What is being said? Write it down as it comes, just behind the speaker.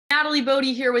Natalie Bode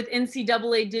here with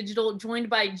NCAA Digital, joined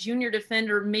by junior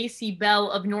defender Maycee Bell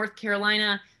of North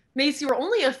Carolina. Maycee, we're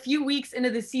only a few weeks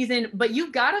into the season, but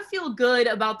you've got to feel good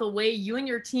about the way you and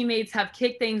your teammates have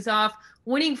kicked things off,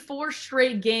 winning 4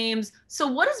 straight games. So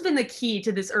what has been the key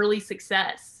to this early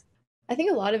success? I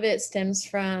think a lot of it stems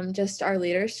from just our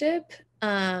leadership.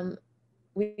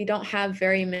 We don't have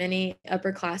very many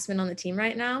upperclassmen on the team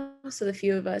right now, so the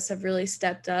few of us have really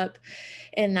stepped up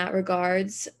in that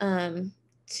regards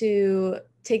to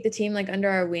take the team under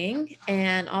our wing.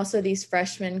 And also these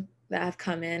freshmen that have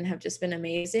come in have just been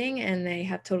amazing, and they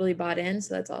have totally bought in,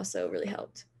 so that's also really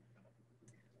helped.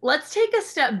 Let's take a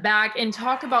step back and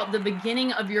talk about the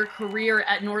beginning of your career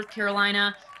at North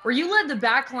Carolina, where you led the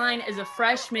back line as a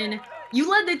freshman. You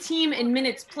led the team in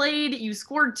minutes played, you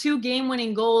scored 2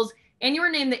 game-winning goals, and you were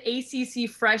named the ACC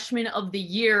Freshman of the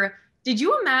Year. Did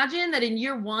you imagine that in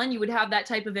year 1 you would have that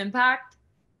type of impact?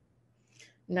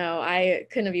 No, I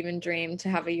couldn't have even dreamed to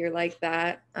have a year like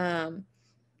that.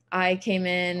 I came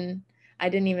in, I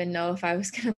didn't even know if I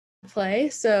was going to play,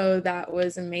 so that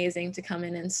was amazing to come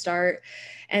in and start.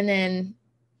 And then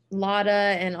Lotta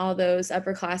and all those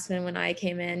upperclassmen, when I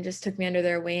came in, just took me under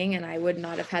their wing, and I would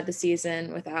not have had the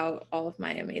season without all of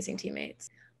my amazing teammates.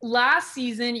 Last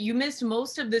season, you missed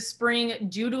most of the spring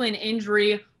due to an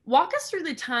injury. Walk us through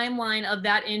the timeline of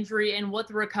that injury and what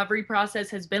the recovery process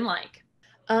has been like.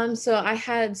 So I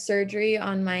had surgery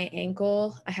on my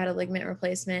ankle. I had a ligament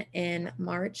replacement in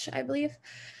March, I believe.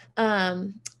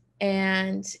 And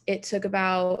it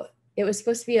was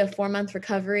supposed to be a 4-month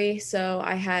recovery. So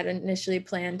I had initially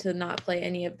planned to not play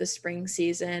any of the spring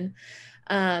season.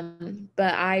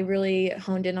 But I really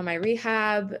honed in on my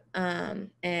rehab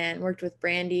and worked with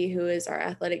Brandy, who is our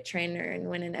athletic trainer, and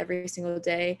went in every single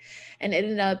day and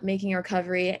ended up making a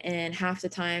recovery in half the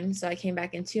time. So I came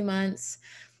back in 2 months,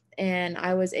 and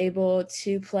I was able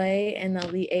to play in the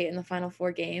Elite 8 in the final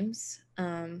 4 games.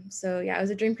 So yeah, it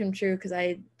was a dream come true because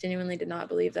I genuinely did not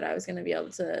believe that I was going to be able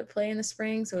to play in the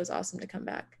spring. So it was awesome to come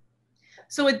back.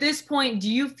 So at this point, do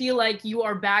you feel like you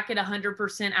are back at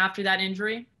 100% after that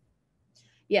injury?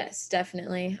 Yes,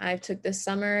 definitely. I took this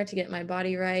summer to get my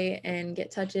body right and get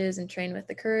touches and train with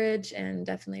the courage, and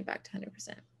definitely back to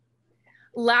 100%.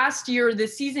 Last year, the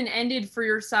season ended for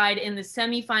your side in the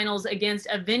semifinals against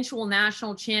eventual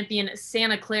national champion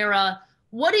Santa Clara.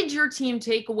 What did your team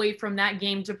take away from that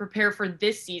game to prepare for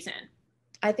this season?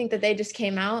 I think that they just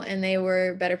came out and they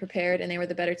were better prepared and they were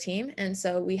the better team. And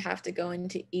so we have to go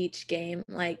into each game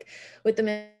with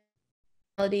the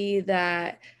mentality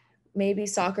that maybe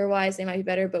soccer-wise they might be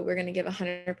better, but we're going to give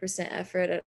 100% effort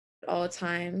at all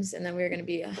times, and then we're going to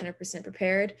be 100%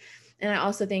 prepared. And I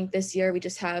also think this year we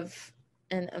just have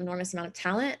an enormous amount of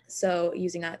talent, so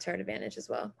using that to our advantage as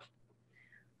well.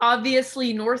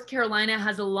 Obviously, North Carolina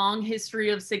has a long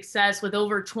history of success with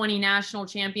over 20 national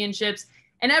championships,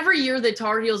 and every year the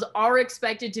Tar Heels are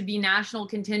expected to be national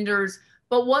contenders.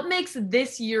 But what makes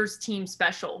this year's team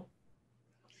special?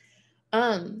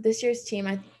 This year's team,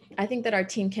 I think that our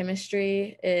team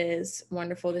chemistry is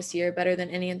wonderful this year, better than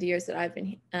any of the years that I've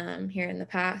been here in the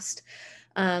past.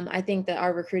 I think that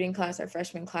our recruiting class, our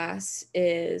freshman class,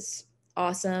 is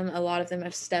awesome. A lot of them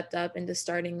have stepped up into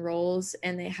starting roles,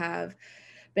 and they have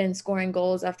been scoring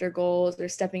goals after goals. They're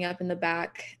stepping up in the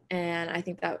back, and I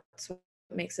think that's what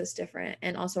makes us different,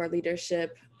 and also our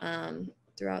leadership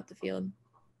throughout the field.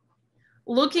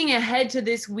 Looking ahead to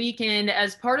this weekend,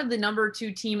 as part of the number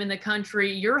 2 team in the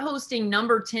country, you're hosting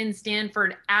number 10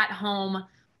 Stanford at home.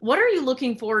 What are you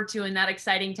looking forward to in that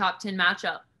exciting top 10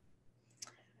 matchup?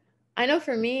 I know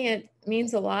for me, it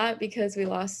means a lot because we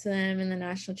lost to them in the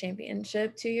national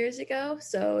championship 2 years ago.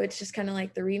 So it's just kind of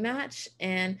like the rematch.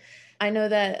 And I know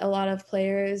that a lot of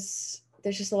players,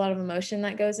 there's just a lot of emotion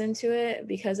that goes into it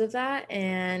because of that.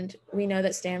 And we know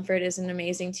that Stanford is an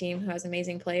amazing team who has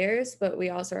amazing players, but we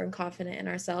also are confident in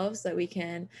ourselves that we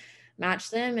can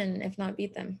match them and if not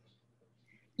beat them.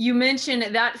 You mentioned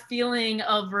that feeling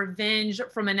of revenge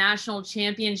from a national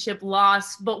championship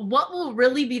loss, but what will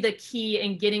really be the key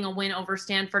in getting a win over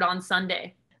Stanford on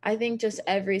Sunday? I think just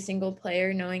every single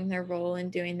player knowing their role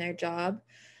and doing their job.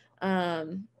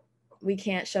 We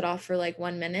can't shut off for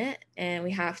 1 minute, and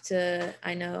we have to,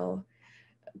 I know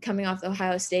coming off the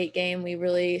Ohio State game, we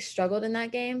really struggled in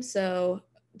that game. So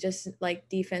just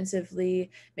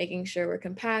defensively making sure we're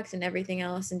compact and everything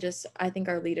else. And just, I think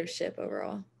our leadership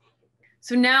overall.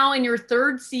 So now in your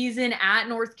 3rd season at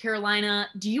North Carolina,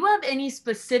 do you have any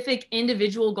specific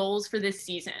individual goals for this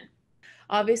season?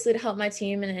 Obviously to help my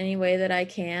team in any way that I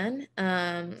can.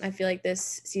 I feel like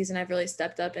this season I've really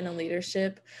stepped up in a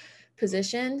leadership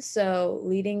position. So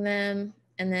leading them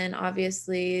And then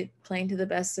obviously playing to the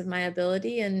best of my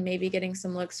ability and maybe getting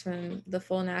some looks from the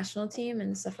full national team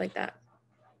and stuff like that.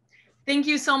 Thank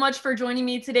you so much for joining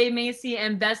me today, Maycee,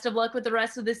 and best of luck with the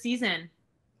rest of the season.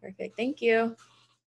 Perfect. Thank you.